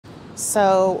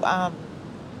So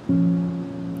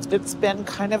it's been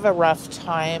kind of a rough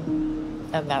time,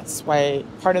 and that's why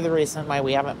part of the reason why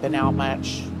we haven't been out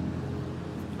much.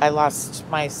 I lost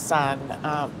my son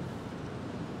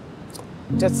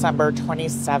December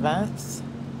 27th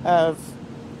of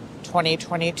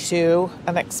 2022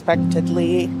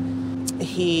 unexpectedly.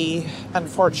 He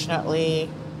unfortunately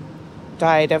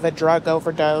died of a drug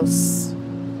overdose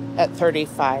at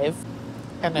 35,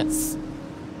 and it's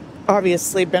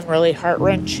obviously been really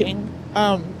heart-wrenching.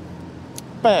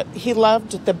 But he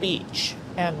loved the beach,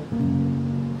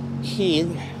 and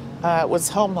he was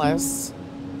homeless,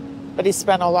 but he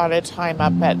spent a lot of time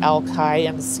up at Alki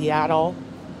in Seattle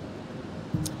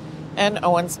and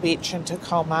Owens Beach in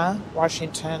Tacoma,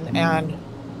 Washington, and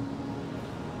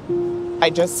I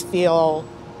just feel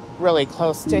really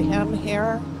close to him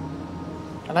here.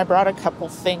 And I brought a couple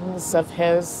things of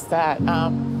his that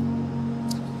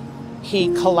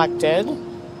he collected,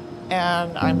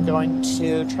 and I'm going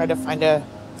to try to find a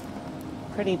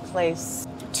pretty place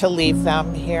to leave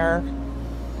them here.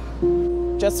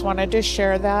 Just wanted to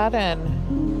share that,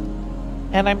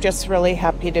 and I'm just really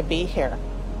happy to be here.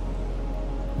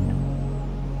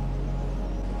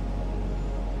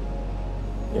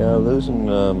 Yeah, losing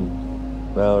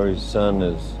Valerie's son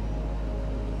has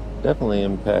definitely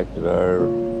impacted our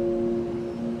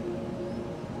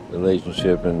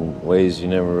relationship in ways you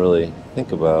never really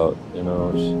think about. You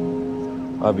know,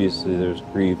 obviously there's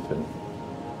grief, and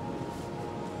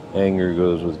anger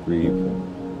goes with grief, and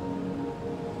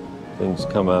things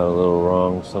come out a little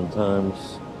wrong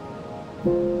sometimes,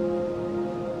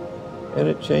 and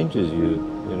it changes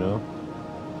you, you know.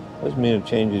 Doesn't mean it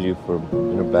changes you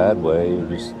in a bad way. You're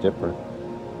just different.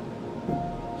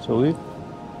 So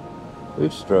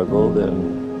we've struggled,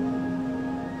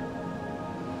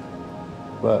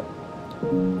 but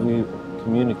we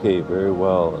communicate very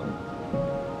well and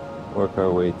work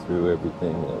our way through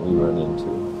everything that we run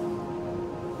into.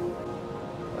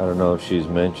 I don't know if she's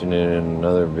mentioned it in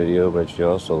another video, but she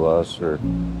also lost her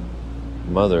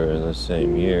mother in the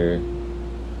same year,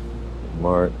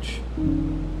 March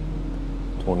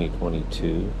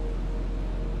 2022.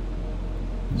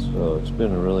 So it's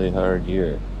been a really hard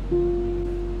year.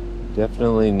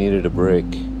 Definitely needed a break.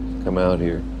 Come out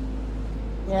here.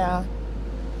 Yeah.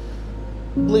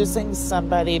 Losing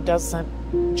somebody doesn't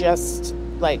just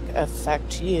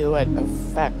affect you, it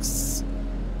affects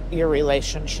your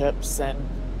relationships and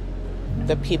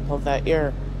the people that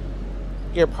your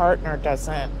partner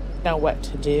doesn't know what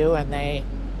to do, and they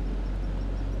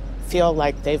feel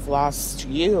like they've lost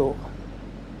you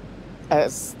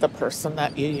as the person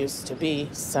that you used to be.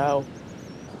 So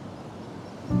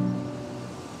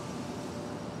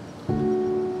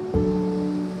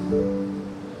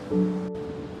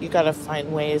you got to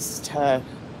find ways to,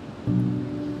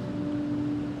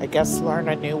 I guess, learn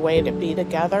a new way to be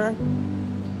together.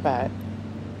 But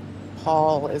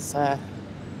Paul is an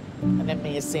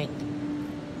amazing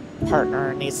partner,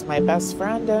 and he's my best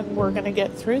friend, and we're going to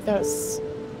get through this.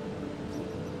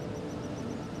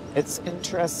 It's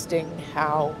interesting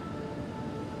how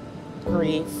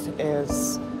grief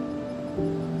is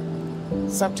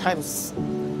sometimes,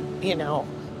 you know,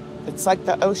 it's like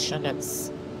the ocean. It's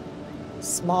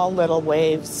small little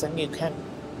waves, and you can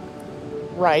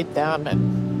ride them,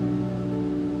 and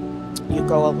you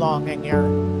go along and you're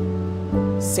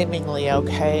seemingly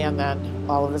okay, and then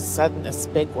all of a sudden this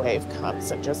big wave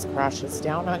comes and just crashes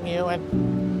down on you, and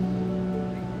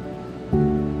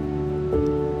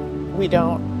we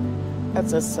don't,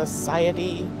 as a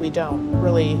society, we don't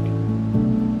really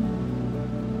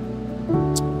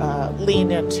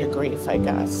lean into grief, I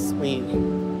guess. We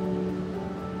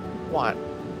want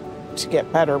to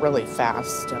get better really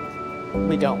fast, and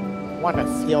we don't want to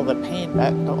feel the pain,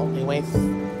 but the only way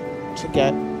to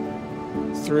get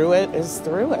through it is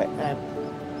through it, and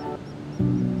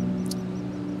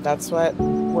that's what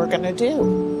we're going to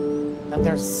do. And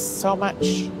there's so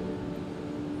much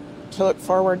to look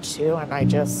forward to, and I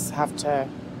just have to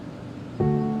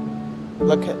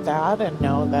look at that and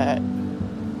know that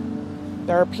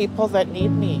there are people that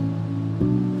need me.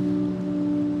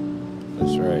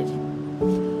 That's right.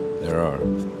 There are.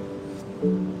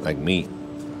 Like me.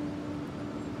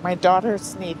 My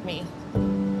daughters need me.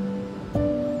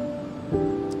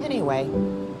 Anyway,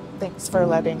 thanks for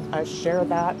letting us share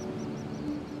that.